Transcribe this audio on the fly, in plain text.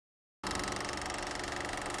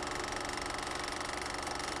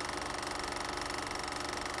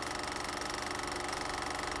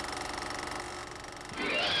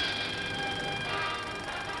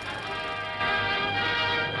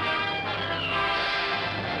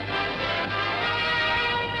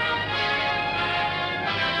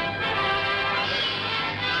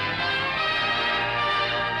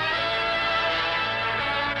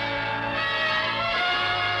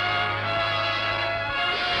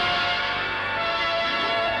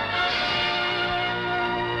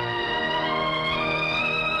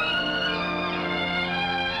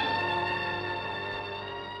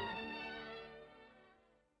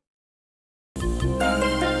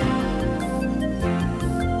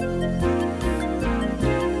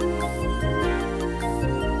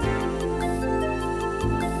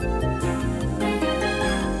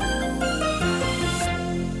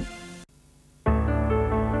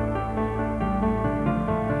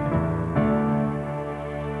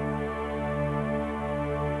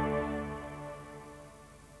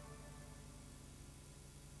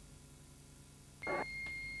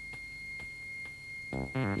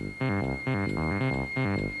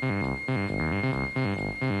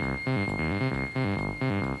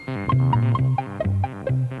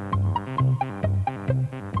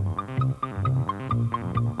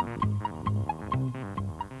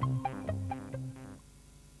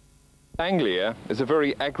Anglia is a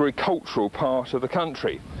very agricultural part of the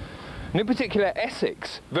country, and in particular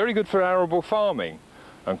Essex, very good for arable farming,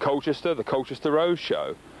 and Colchester, the Colchester Rose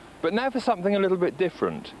Show. But now for something a little bit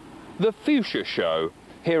different, the Fuchsia Show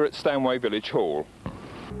here at Stanway Village Hall.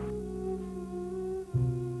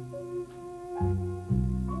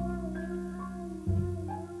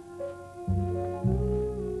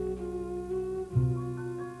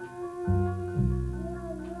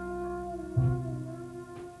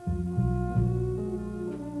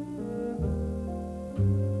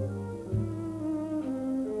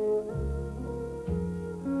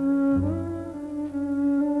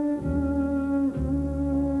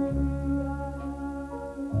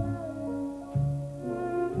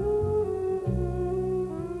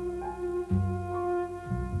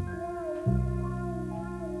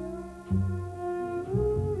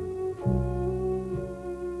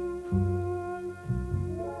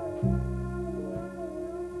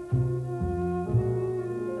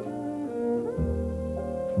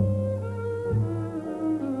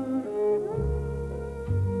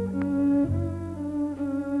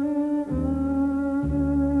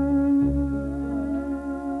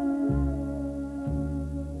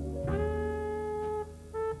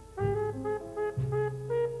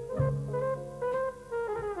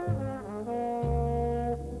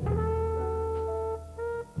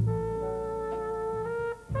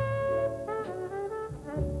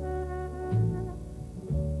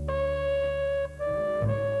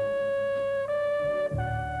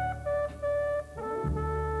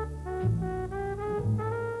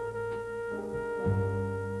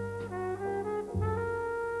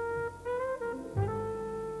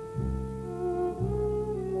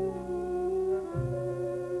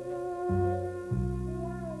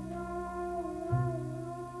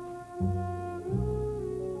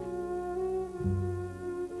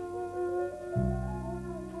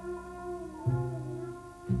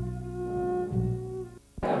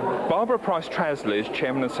 Barbara Price-Trasley is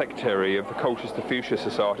Chairman and Secretary of the Colchester Fuchsia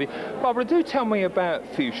Society. Barbara, do tell me about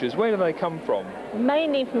fuchsias. Where do they come from?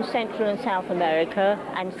 Mainly from Central and South America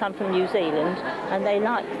and some from New Zealand, and they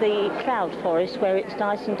like the cloud forest where it's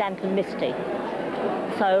nice and damp and misty.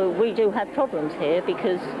 So we do have problems here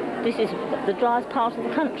because this is the driest part of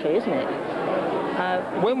the country, isn't it?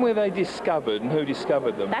 When were they discovered and who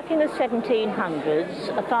discovered them? Back in the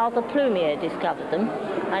 1700s, a Father Plumier discovered them,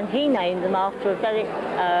 and he named them after a very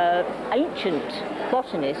ancient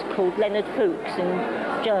botanist called Leonard Fuchs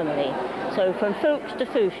in Germany. So from Fuchs to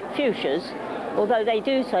Fuchsias, although they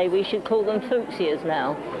do say we should call them Fuchsias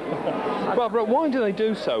now. Barbara, why do they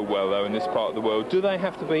do so well though in this part of the world? Do they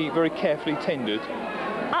have to be very carefully tended?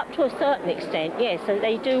 Up to a certain extent, yes. So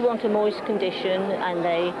they do want a moist condition, and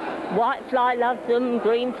white fly love them,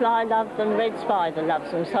 green fly love them, red spider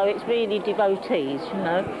loves them. So it's really devotees, you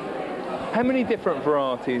know. How many different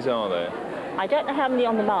varieties are there? I don't know how many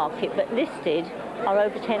on the market, but listed are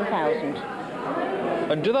over 10,000.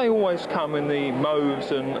 And do they always come in the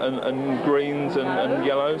mauves and greens and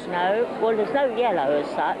yellows? No, well there's no yellow as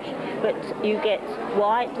such, but you get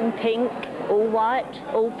white and pink,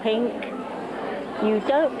 all pink. You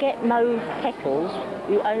don't get mauve petals,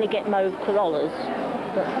 you only get mauve corollas,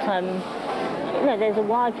 but you know, there's a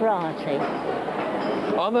wide variety.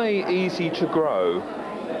 Are they easy to grow?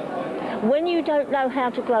 When you don't know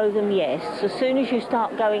how to grow them, yes. As soon as you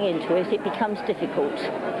start going into it, it becomes difficult.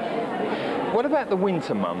 What about the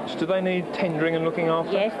winter months? Do they need tendering and looking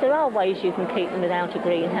after? Yes, there are ways you can keep them without a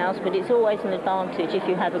greenhouse, but it's always an advantage if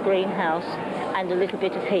you have a greenhouse and a little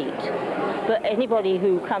bit of heat. But anybody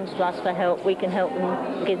who comes to us for help, we can help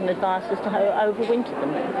them, give them advice as to how to overwinter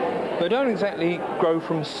them. They don't exactly grow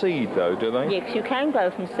from seed though, do they? Yes, you can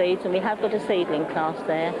grow from seeds, and we have got a seedling class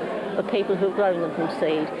there of people who've grown them from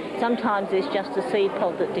seed. Sometimes it's just a seed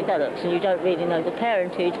pod that develops and you don't really know the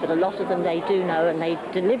parentage, but a lot of them they do know, and they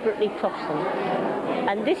deliberately cross them.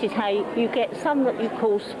 And this is how you get some that you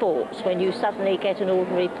call sports, when you suddenly get an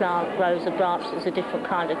ordinary plant grows a branch that's a different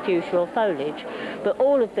kind of fuchsia or foliage. But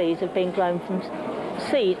all of these have been grown from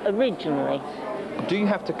seed originally. Do you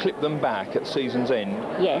have to clip them back at season's end?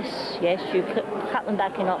 Yes, you cut them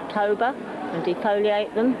back in October and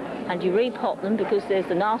defoliate them, and you repot them, because there's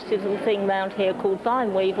the nasty little thing round here called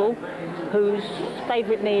vine weevil, whose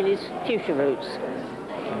favourite meal is fuchsia roots.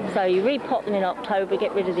 So you repot them in October,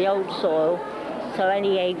 get rid of the old soil, so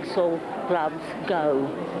any eggs or grubs go.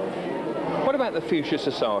 What about the Fuchsia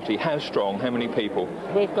Society? How strong? How many people?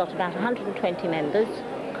 We've got about 120 members.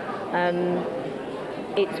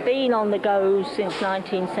 It's been on the go since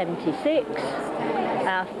 1976.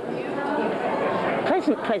 Our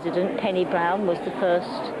present president, Penny Brown, was the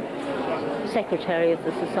first secretary of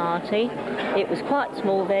the society. It was quite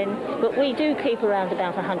small then, but we do keep around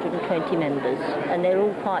about 120 members, and they're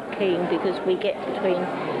all quite keen because we get between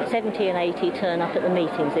 70 and 80 turn up at the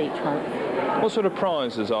meetings each month. What sort of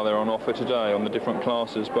prizes are there on offer today on the different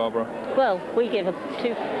classes, Barbara? Well, we give a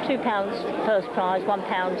 £2 first prize,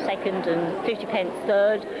 £1 second and 50p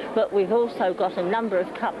third, but we've also got a number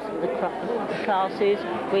of cups for the classes.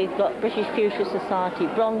 We've got British Fuchsia Society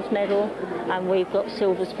bronze medal, and we've got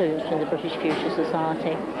silver spoons from the British Fuchsia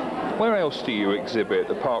Society. Where else do you exhibit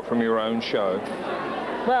apart from your own show?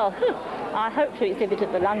 Well, I hope to exhibit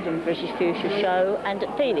at the London British Fuchsia show and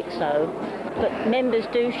at Felixstowe. But members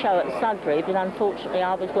do show at Sudbury, but unfortunately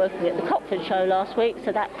I was working at the Cockford show last week,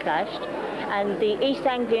 so that clashed. And the East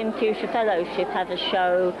Anglian Fuchsia Fellowship have a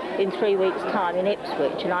show in 3 weeks' time in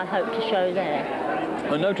Ipswich, and I hope to show there.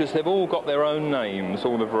 I noticed they've all got their own names,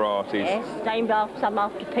 all the varieties. Yes, named after, some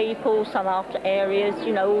after people, some after areas,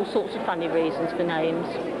 you know, all sorts of funny reasons for names.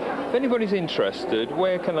 If anybody's interested,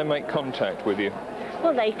 where can they make contact with you?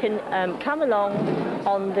 Well, they can come along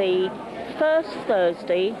on the first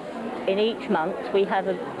Thursday in each month. We have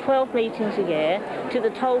 12 meetings a year to the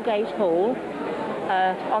Tollgate Hall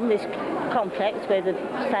on this complex where the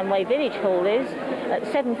Stanway Village Hall is at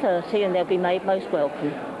 7:30, and they'll be made most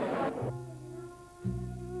welcome.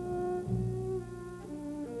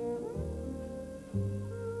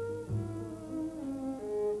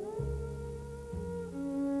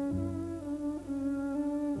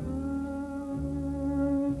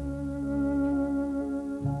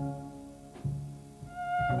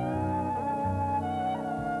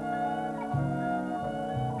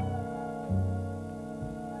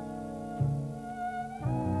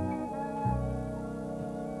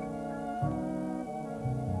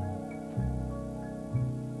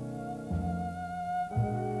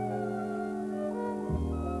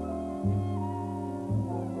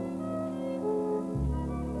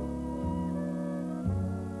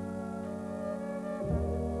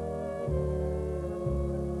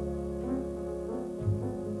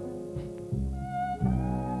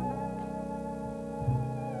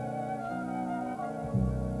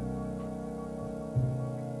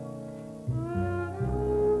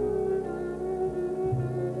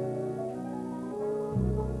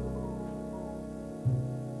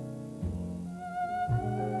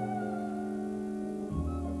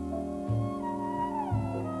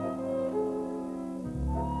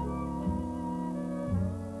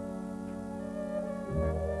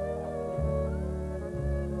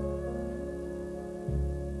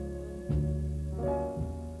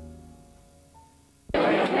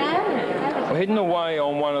 Hidden away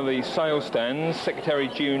on one of the sales stands, Secretary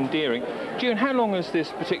June Deering. June, how long has this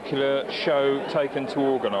particular show taken to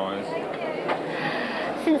organise?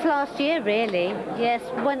 Since last year, really. Yes,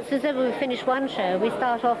 once as ever we finish one show, we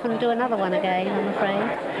start off and do another one again, I'm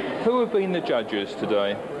afraid. Who have been the judges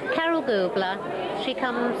today? Carol Goobler. She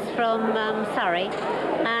comes from Surrey,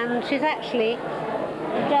 and she's actually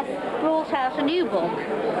just brought out a new book,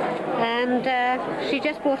 and she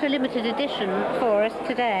just brought a limited edition for us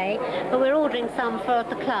today, but we're ordering some for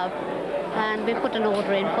the club, and we put an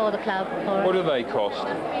order in for the club. What do they cost?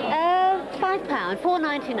 £5,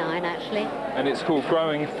 £4.99 actually. And it's called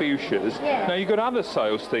Growing Fuchsias. Yeah. Now you've got other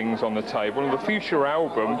sales things on the table, the Fuchsia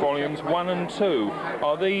album, volumes 1 and 2.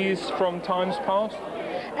 Are these from times past?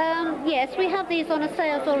 Yes, we have these on a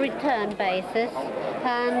sales or return basis,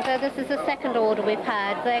 and this is the second order we've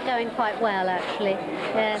had. They're going quite well, actually.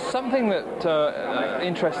 Something that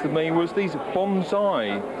interested me was these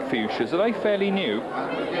bonsai fuchsias. Are they fairly new?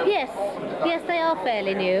 Yes, they are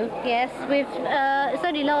fairly new. Yes, it's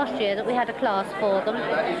only last year that we had a class for them,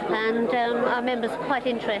 and our members are quite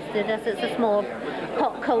interested, as it's a small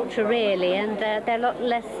pot culture really, and they're a lot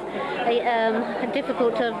less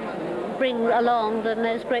difficult to bring along than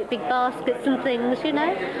those great big baskets and things, you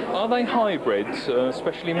know. Are they hybrids,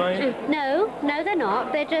 specially made? No, they're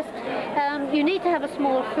not. They're just, you need to have a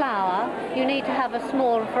small flower, you need to have a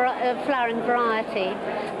small flowering variety,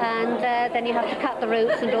 and then you have to cut the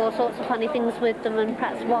roots and do all sorts of funny things with them, and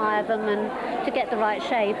perhaps wire them and to get the right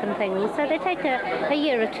shape and things. So they take a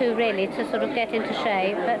year or two really to sort of get into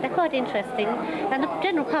shape, but they're quite interesting, and the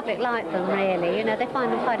general public like them really, you know, they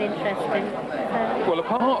find them quite interesting. Well,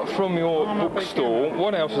 apart from your bookstall,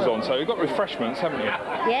 what else is on? So you've got refreshments, haven't you?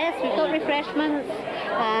 Yes, we've got refreshments,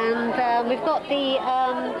 and we've got the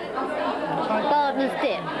gardener's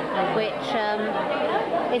dip,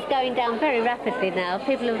 which is going down very rapidly now.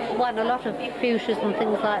 People have won a lot of fuchsias and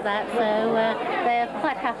things like that, so they're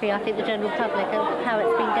quite happy, I think, the general public, of how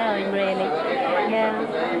it's been going, really.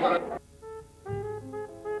 Yeah.